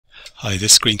Hi,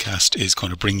 this screencast is going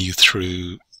to bring you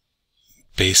through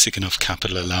basic enough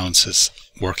capital allowances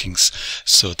workings.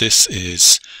 So this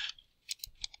is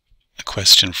a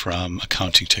question from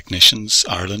Accounting Technicians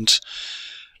Ireland,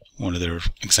 one of their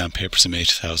exam papers in May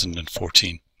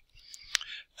 2014.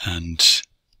 And it's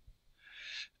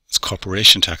a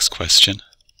corporation tax question.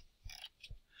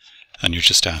 And you're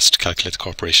just asked to calculate the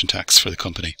corporation tax for the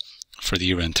company for the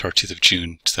year end 30th of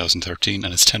June 2013,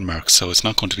 and it's 10 marks, so it's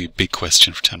not going to be a big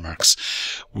question for 10 marks.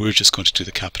 We're just going to do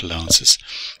the capital allowances.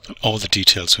 And all the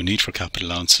details we need for capital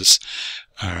allowances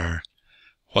are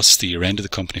what's the year end of the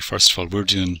company. First of all, we're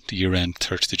doing the year end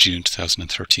 30th of June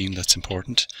 2013, that's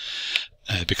important,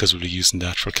 because we'll be using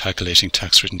that for calculating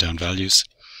tax written down values.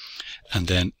 And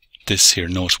then this here,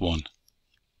 note 1,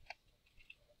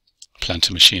 plant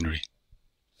and machinery.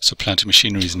 So plant and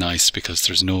machinery is nice because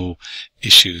there's no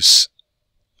issues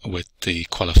with the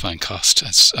qualifying cost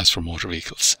as for motor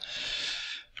vehicles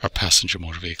or passenger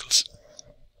motor vehicles.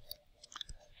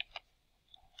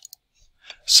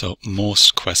 So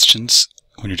most questions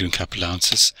when you're doing capital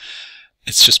allowances,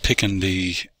 it's just picking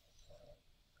the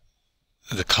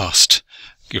cost.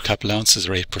 Your capital allowances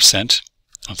are 8%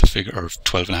 of the figure, or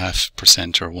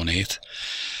 12.5% or 1/8.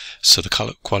 So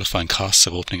the qualifying costs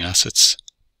of opening assets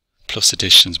plus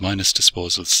additions minus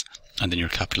disposals, and then your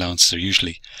capital allowances are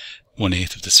usually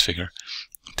 1/8 of this figure.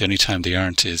 The only time they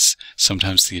aren't is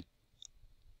sometimes the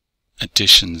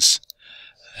additions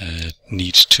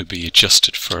need to be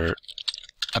adjusted for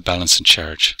a balance in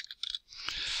charge.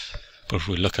 But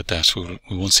we'll look at that. We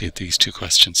won't see these two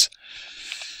questions.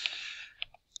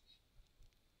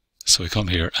 So we come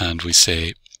here and we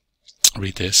say,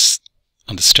 read this,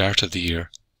 on the start of the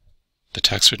year, the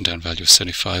tax written down value is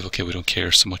 75. Okay, we don't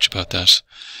care so much about that.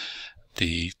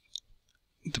 The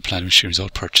plant and machinery is all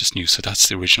purchased new, so that's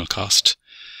the original cost.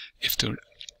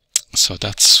 So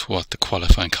that's what the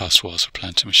qualifying cost was for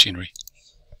plant and machinery.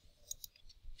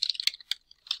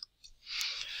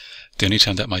 The only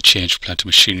time that might change for plant and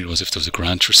machinery was if there was a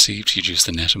grant received. You'd use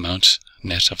the net amount,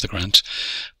 net of the grant,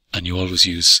 and you always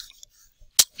use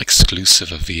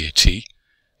exclusive of VAT,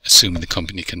 assuming the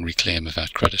company can reclaim a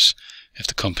VAT credit. If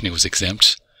the company was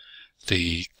exempt,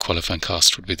 the qualifying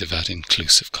cost would be the VAT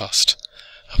inclusive cost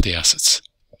of the assets.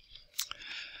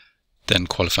 Then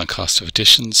qualifying cost of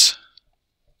additions.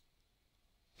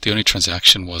 The only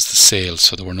transaction was the sale,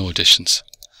 so there were no additions.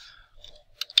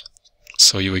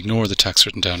 So you ignore the tax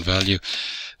written down value.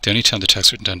 The only time the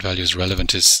tax written down value is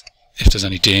relevant is if there's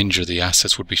any danger the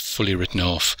assets would be fully written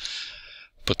off,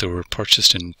 but they were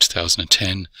purchased in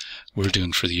 2010. We're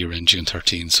doing for the year end June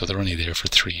 13, so they're only there for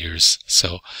 3 years.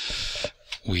 So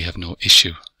we have no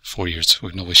issue, 4 years, we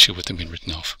have no issue with them being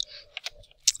written off.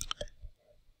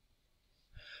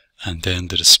 And then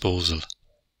the disposal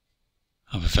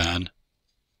of a van.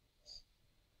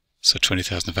 So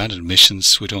 20,000 van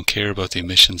emissions. We don't care about the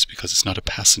emissions because it's not a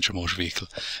passenger motor vehicle.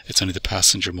 It's only the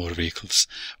passenger motor vehicles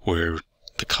where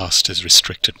the cost is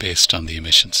restricted based on the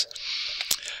emissions.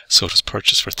 So it was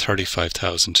purchased for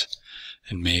 35,000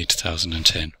 in May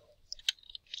 2010.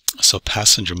 So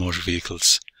passenger motor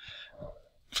vehicles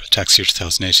for the tax year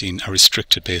 2018 are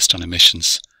restricted based on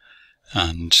emissions,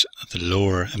 and the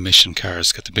lower emission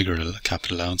cars get the bigger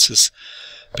capital allowances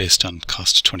based on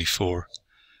cost of 24,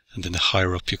 and then the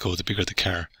higher up you go, the bigger the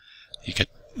car, you get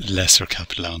lesser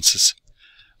capital allowances.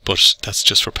 But that's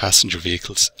just for passenger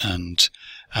vehicles, and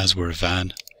as we're a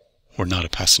van, we're not a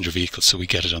passenger vehicle, so we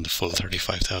get it on the full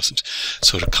 35,000.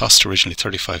 So it cost originally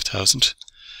 35,000,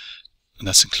 and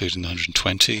that's including the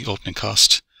 120 opening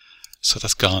cost. So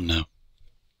that's gone now.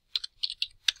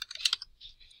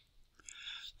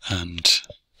 And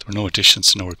there were no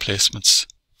additions, no replacements.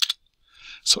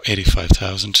 So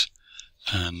 85,000,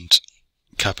 and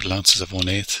capital allowances of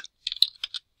 1/8,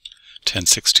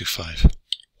 10,625.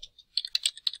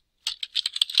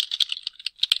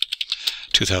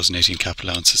 2018 capital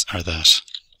allowances are that.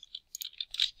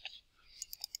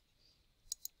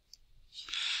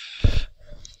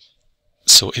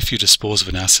 So if you dispose of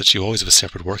an asset, you always have a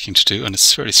separate working to do, and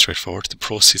it's fairly straightforward. The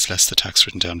proceeds less the tax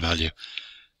written down value.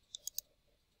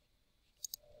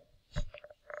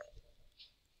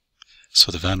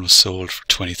 So the van was sold for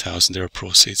 20,000, there are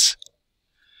proceeds.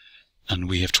 And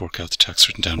we have to work out the tax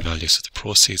written down value. So the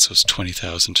proceeds was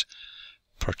 20,000,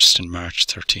 purchased in March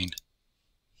 13.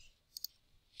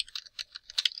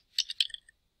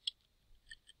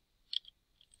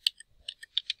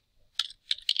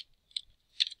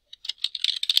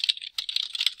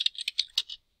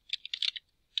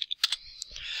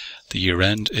 The year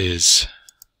end is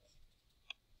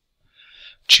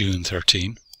June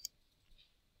 13.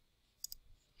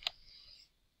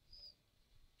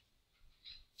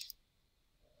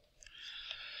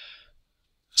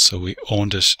 So we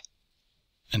owned it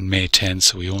in May 10,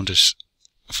 so we owned it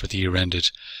for the year ended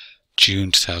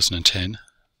June 2010.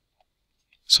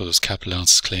 So those capital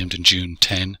allowances claimed in June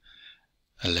 10,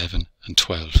 11 and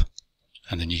 12.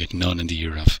 And then you get none in the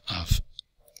year of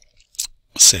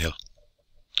sale.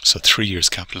 So 3 years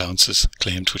capital allowances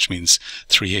claimed, which means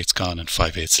 3/8 gone and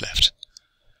 5/8 left.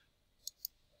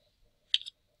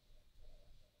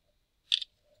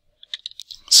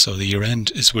 So the year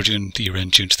end is, we're doing the year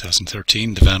end June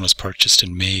 2013. The van was purchased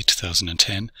in May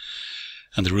 2010.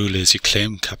 And the rule is you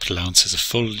claim capital allowances a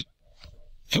full,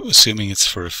 assuming it's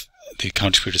for the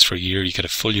accounting period is for a year, you get a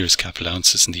full year's capital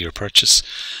allowances in the year of purchase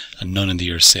and none in the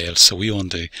year of sale. So we own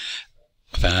the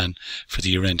van for the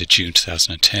year ended June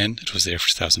 2010. It was there for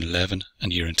 2011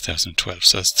 and year end 2012.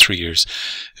 So that's 3 years.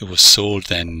 It was sold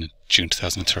then June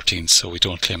 2013, so we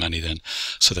don't claim any then.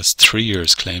 So that's 3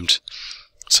 years claimed.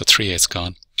 So 3/8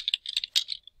 gone,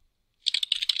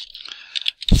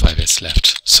 5/8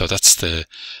 left. So that's the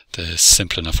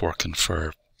simple enough working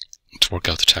to work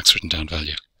out the tax written down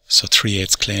value. So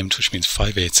 3/8 claimed, which means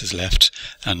 5/8 is left,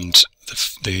 and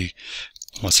the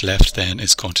what's left then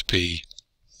is going to be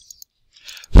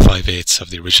 5/8 of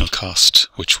the original cost,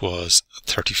 which was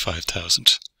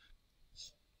 35,000.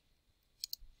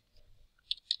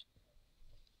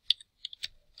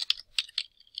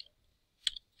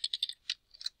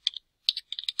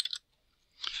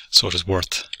 So it was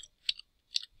worth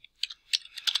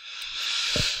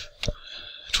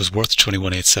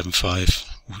 21,875,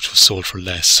 which was sold for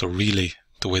less. So really,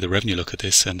 the way the revenue look at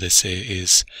this, and they say,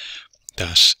 is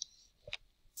that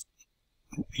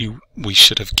we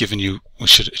should have given you, it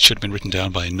should have been written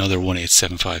down by another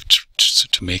 1,875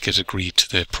 to make it agree to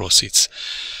the proceeds.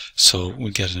 So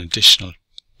we'll get an additional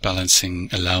balancing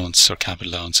allowance or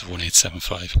capital allowance of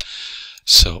 1,875.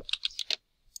 So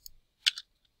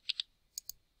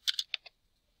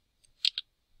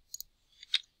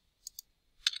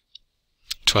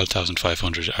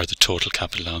 12,500 are the total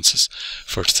capital allowances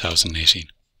for 2018.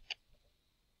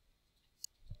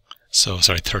 So,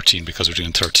 sorry, 13, because we're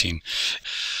doing 13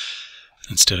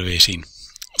 instead of 18.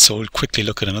 So we'll quickly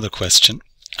look at another question,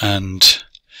 and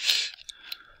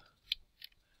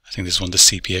I think this is one of the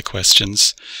CPA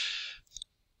questions.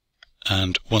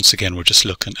 And once again, we're just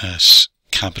looking at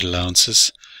capital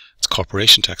allowances. It's a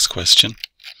corporation tax question.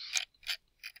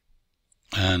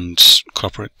 And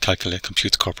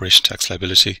compute the corporation tax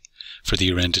liability for the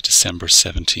year ended December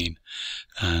 17.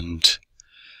 And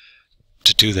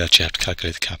to do that, you have to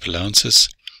calculate the capital allowances.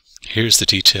 Here's the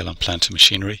detail on plant and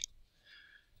machinery.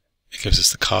 It gives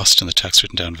us the cost and the tax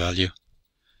written down value.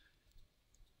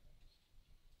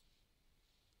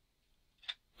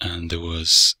 And there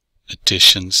was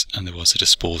additions and there was a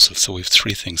disposal. So we have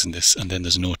 3 things in this, and then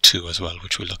there's note 2 as well,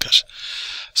 which we'll look at.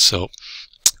 So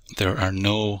there are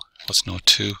no, what's note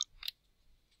 2?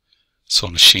 So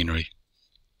machinery.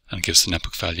 And it gives the net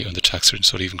book value and the tax written,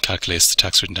 so it even calculates the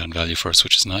tax written down value first,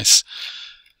 which is nice.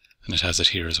 And it has it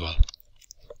here as well.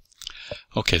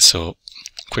 Okay, so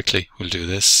quickly we'll do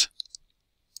this.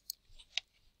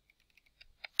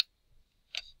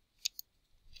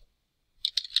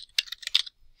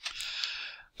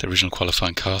 The original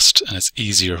qualifying cost, and it's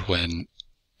easier when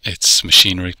it's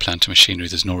machinery, plant to machinery.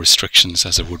 There's no restrictions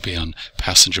as there would be on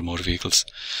passenger motor vehicles.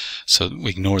 So we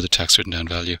ignore the tax written down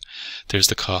value. There's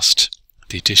the cost.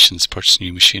 The additions, purchase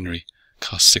new machinery,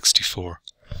 cost 64,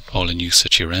 all in use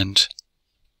at year end.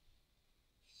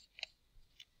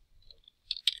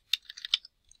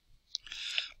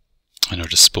 And our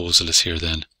disposal is here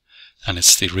then, and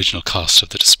it's the original cost of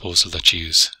the disposal that you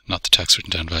use, not the tax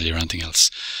written down value or anything else.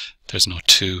 There's note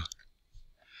 2,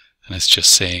 and it's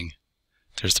just saying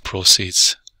there's the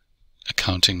proceeds,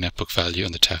 accounting net book value,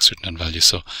 and the tax written down value.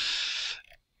 So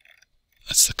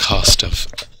that's the cost of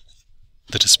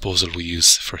the disposal we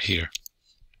use for here,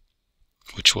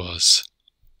 which was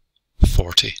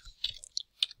 40.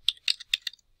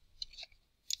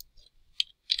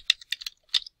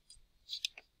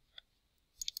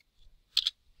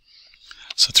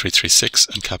 So 336,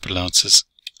 and capital allowances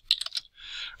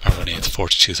are only at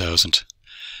 42,000.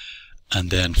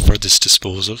 And then for this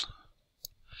disposal,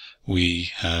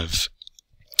 we have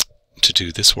to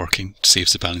do this working to see if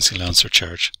it's a balancing allowance or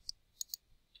charge.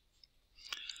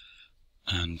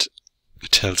 And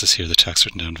it tells us here the tax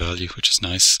written down value, which is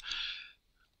nice.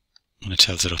 And it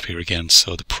tells it up here again.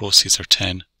 So the proceeds are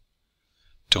 10.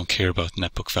 Don't care about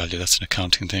net book value, that's an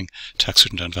accounting thing. Tax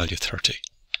written down value 30.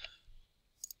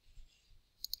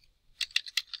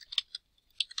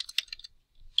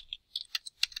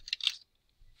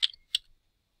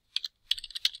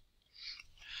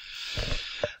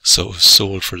 So it was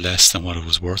sold for less than what it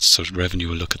was worth. So revenue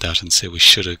will look at that and say we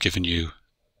should have given you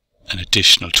an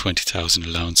additional 20,000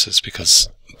 allowances because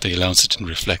the allowances didn't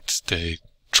reflect the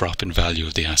drop in value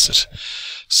of the asset.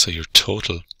 So your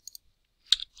total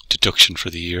deduction for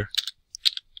the year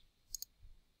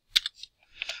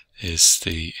is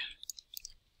the,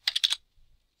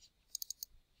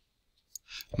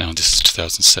 now this is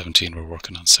 2017 we're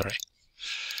working on, sorry.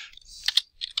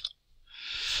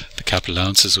 The capital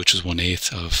allowances, which is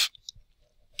 1/8 of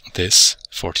this,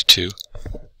 42,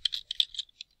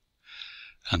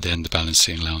 and then the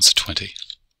balancing allowance of 20.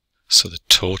 So the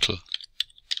total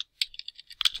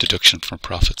deduction from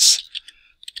profits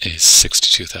is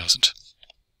 62,000.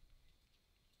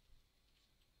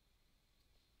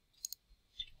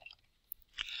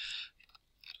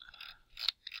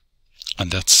 And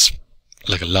that's,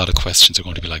 like, a lot of questions are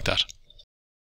going to be like that.